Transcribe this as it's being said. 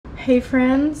Hey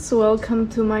friends, welcome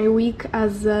to my week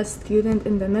as a student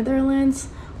in the Netherlands,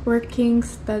 working,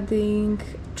 studying,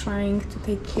 trying to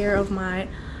take care of my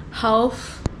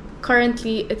health.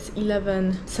 Currently it's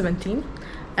 11:17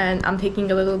 and I'm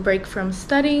taking a little break from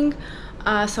studying.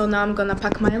 So now I'm gonna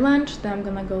pack my lunch, then I'm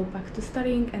gonna go back to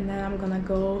studying, and then I'm gonna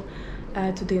go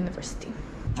to the university.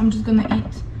 I'm just gonna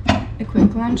eat a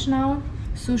quick lunch now.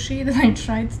 Sushi that I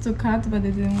tried to cut but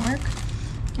it didn't work,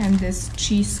 and this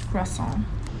cheese croissant.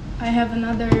 I have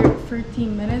another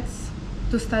 13 minutes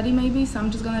to study maybe, so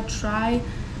I'm just gonna try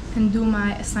and do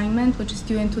my assignment, which is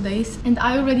due in 2 days. And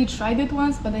I already tried it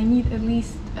once, but I need at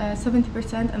least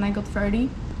 70% and I got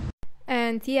 30.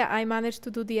 And yeah, I managed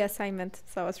to do the assignment,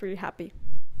 so I was really happy.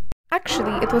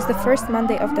 Actually, it was the first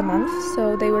Monday of the month,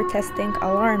 so they were testing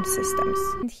alarm systems.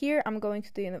 And here I'm going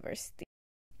to the university.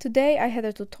 Today I had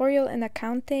a tutorial in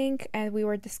accounting and we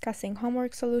were discussing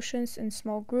homework solutions in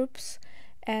small groups.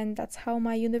 And that's how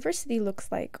my university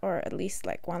looks like, or at least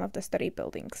like one of the study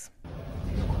buildings.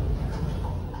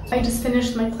 I just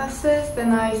finished my classes,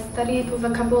 then I studied with a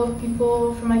couple of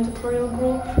people from my tutorial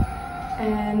group,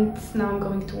 and now I'm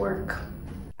going to work.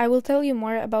 I will tell you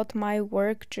more about my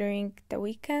work during the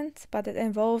weekend, but it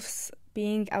involves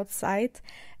being outside,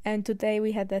 and today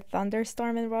we had a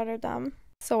thunderstorm in Rotterdam,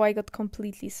 so I got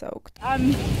completely soaked.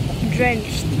 I'm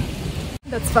drenched.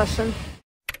 That's fashion.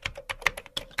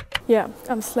 Yeah,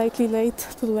 I'm slightly late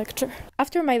to the lecture.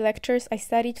 After my lectures, I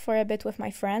studied for a bit with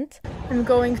my friend. I'm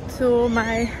going to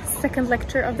my second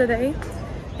lecture of the day.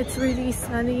 It's really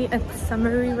sunny and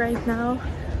summery right now,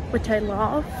 which I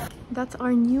love. That's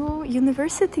our new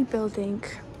university building,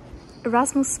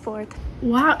 Erasmus Sport.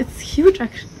 Wow, it's huge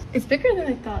actually. It's bigger than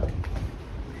I thought.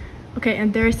 Okay,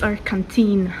 and there's our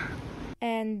canteen.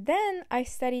 And then I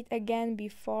studied again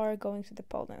before going to the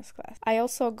pole dance class. I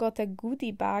also got a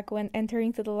goodie bag when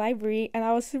entering to the library, and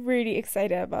I was really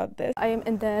excited about this. I am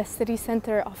in the city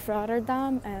center of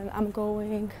Rotterdam and I'm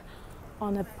going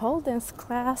on a pole dance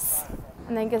class.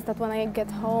 And I guess that when I get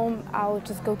home, I'll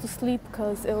just go to sleep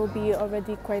because it will be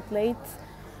already quite late.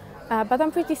 But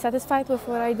I'm pretty satisfied with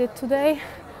what I did today.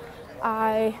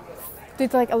 I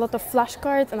did like a lot of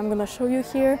flashcards and I'm gonna show you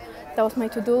here. That was my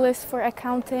to-do list for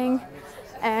accounting.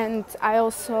 And I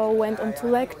also went on 2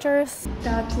 lectures.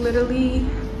 That literally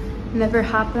never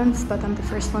happens, but I'm the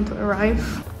first one to arrive.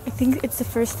 I think it's the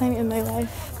first time in my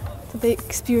life that I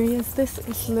experienced this.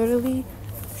 It's literally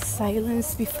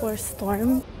silence before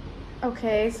storm.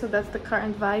 Okay, so that's the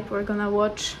current vibe. We're gonna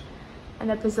watch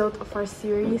an episode of our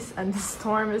series and the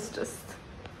storm is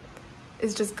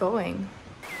just going.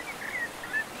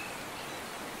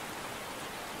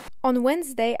 On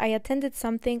Wednesday, I attended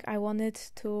something I wanted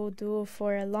to do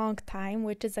for a long time,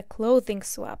 which is a clothing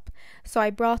swap. So I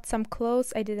brought some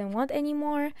clothes I didn't want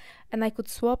anymore, and I could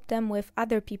swap them with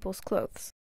other people's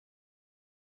clothes.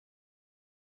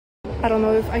 I don't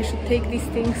know if I should take these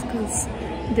things because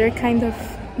they're kind of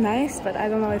nice, but I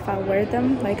don't know if I'll wear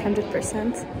them like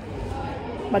 100%.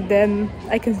 But then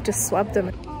I can just swap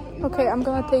them. Okay, I'm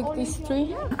gonna take these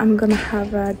 3. I'm gonna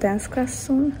have a dance class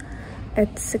soon.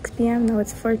 At 6 p.m. Now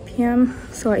it's 4 p.m.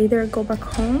 So I either go back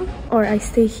home or I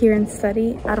stay here and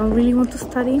study. I don't really want to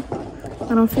study.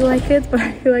 I don't feel like it, but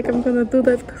I feel like I'm gonna do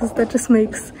that because that just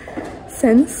makes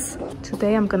sense.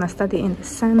 Today I'm gonna study in the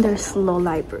Sanders Law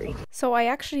Library. So I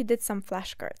actually did some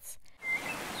flashcards.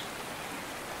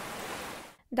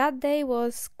 That day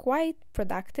was quite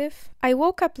productive. I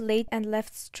woke up late and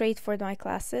left straight for my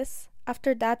classes.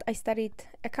 After that, I studied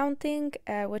accounting,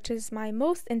 which is my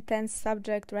most intense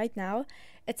subject right now.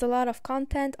 It's a lot of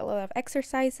content, a lot of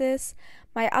exercises.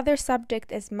 My other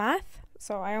subject is math,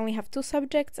 so I only have 2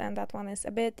 subjects and that one is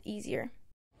a bit easier.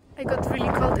 I got really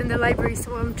cold in the library,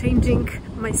 so I'm changing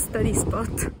my study spot.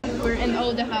 We're in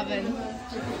Rotterdam.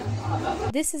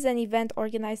 This is an event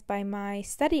organized by my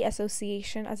study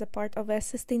association as a part of a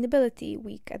sustainability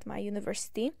week at my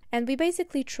university. And we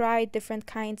basically tried different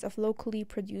kinds of locally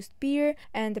produced beer,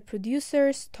 and the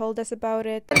producers told us about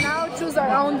it. We now choose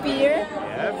our own beer.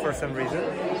 Yeah, for some reason.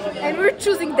 And we're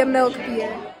choosing the milk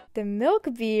beer. The milk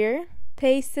beer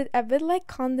tasted a bit like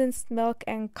condensed milk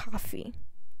and coffee,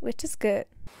 which is good.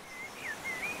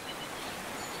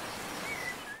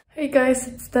 Hey guys,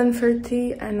 it's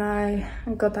 10:30 and I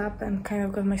got up and kind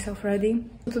of got myself ready.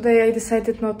 Today I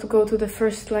decided not to go to the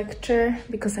first lecture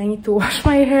because I need to wash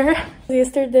my hair.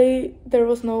 Yesterday there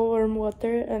was no warm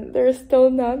water and there is still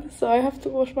none, so I have to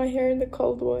wash my hair in the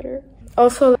cold water.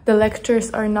 Also, the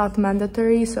lectures are not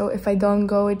mandatory, so if I don't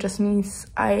go, it just means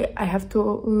I have to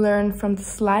learn from the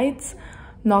slides,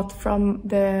 not from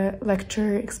the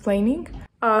lecture explaining.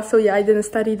 So yeah, I didn't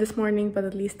study this morning, but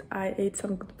at least I ate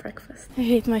some good breakfast. I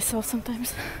hate myself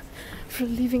sometimes for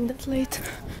leaving that late.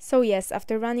 So yes,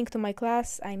 after running to my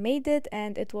class, I made it,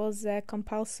 and it was a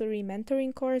compulsory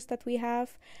mentoring course that we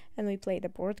have, and we played a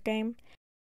board game.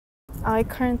 I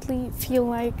currently feel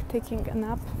like taking a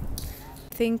nap.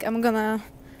 I think I'm gonna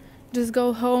just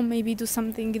go home, maybe do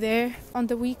something there. On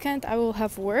the weekend I will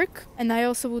have work, and I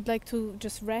also would like to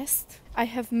just rest. I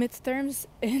have midterms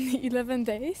in 11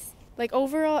 days. Like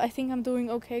overall I think I'm doing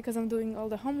okay because I'm doing all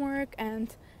the homework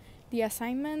and the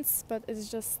assignments, but it's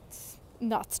just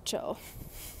not chill.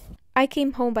 I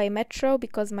came home by metro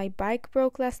because my bike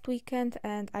broke last weekend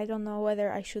and I don't know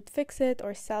whether I should fix it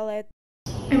or sell it.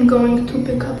 I'm going to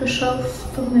pick up a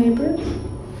shelf from neighbor.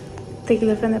 They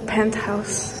live in a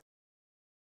penthouse.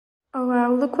 Oh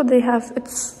wow, look what they have.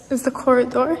 It's the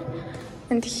corridor,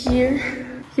 and here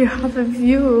you have a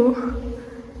view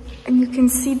and you can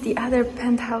see the other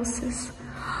penthouses.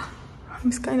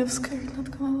 I'm kind of scared, not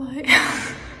gonna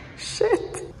lie.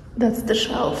 Shit. That's the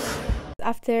shelf.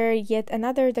 After yet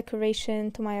another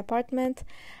decoration to my apartment,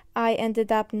 I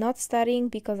ended up not studying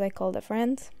because I called a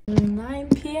friend. 9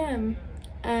 p.m.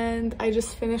 and I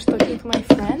just finished talking to my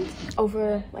friend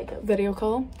over like a video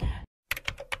call.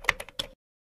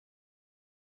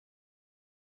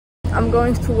 I'm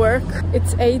going to work.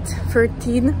 It's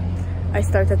 8:13. I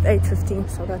start at 8:15,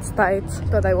 so that's tight,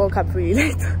 but I woke up really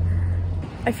late.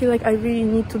 I feel like I really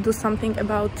need to do something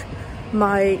about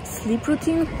my sleep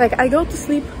routine. Like I go to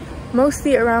sleep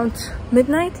mostly around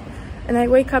midnight and I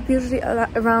wake up usually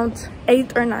around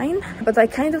 8 or 9, but I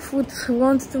kind of would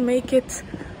want to make it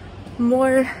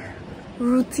more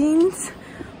routines,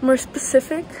 more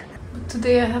specific.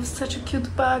 Today I have such a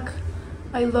cute bag.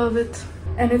 I love it.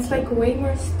 And it's like way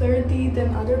more sturdy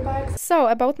than other bags. So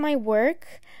about my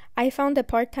work, I found a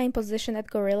part-time position at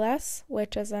Gorillas,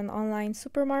 which is an online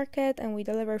supermarket, and we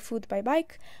deliver food by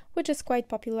bike, which is quite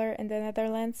popular in the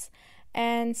Netherlands.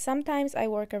 And sometimes I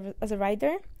work as a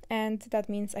rider, and that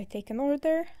means I take an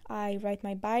order, I ride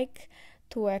my bike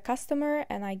to a customer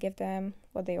and I give them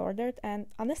what they ordered, and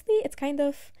honestly it's kind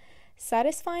of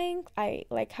satisfying. I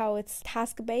like how it's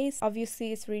task-based.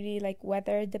 Obviously it's really like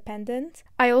weather dependent.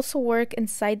 I also work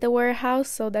inside the warehouse,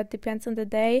 so that depends on the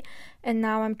day, and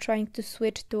now I'm trying to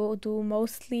switch to do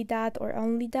mostly that or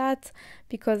only that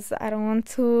because I don't want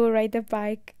to ride a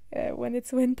bike when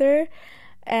it's winter.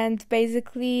 And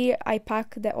basically I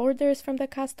pack the orders from the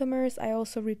customers, I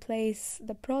also replace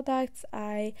the products,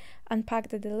 I unpack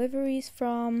the deliveries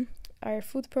from our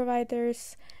food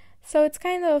providers. So it's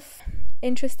kind of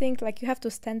interesting, like you have to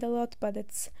stand a lot, but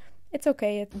it's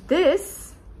okay.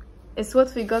 This is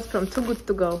what we got from Too Good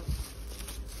To Go.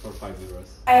 For 5 euros.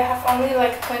 I have only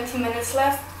like 20 minutes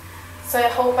left, so I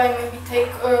hope I maybe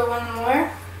take one more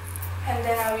and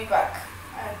then I'll be back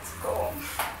and go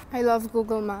home. I love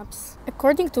Google Maps.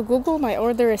 According to Google, my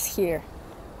order is here,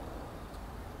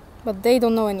 but they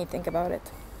don't know anything about it.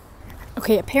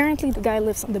 Okay, apparently the guy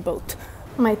lives on the boat.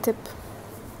 My tip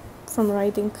from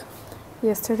riding.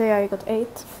 Yesterday I got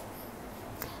 8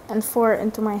 and 4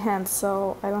 into my hand,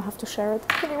 so I don't have to share it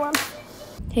with anyone.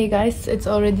 Hey guys, it's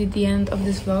already the end of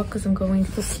this vlog because I'm going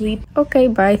to sleep. Okay,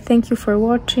 bye. Thank you for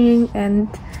watching, and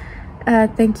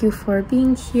thank you for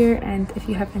being here, and if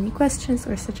you have any questions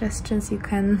or suggestions you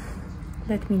can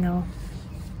let me know.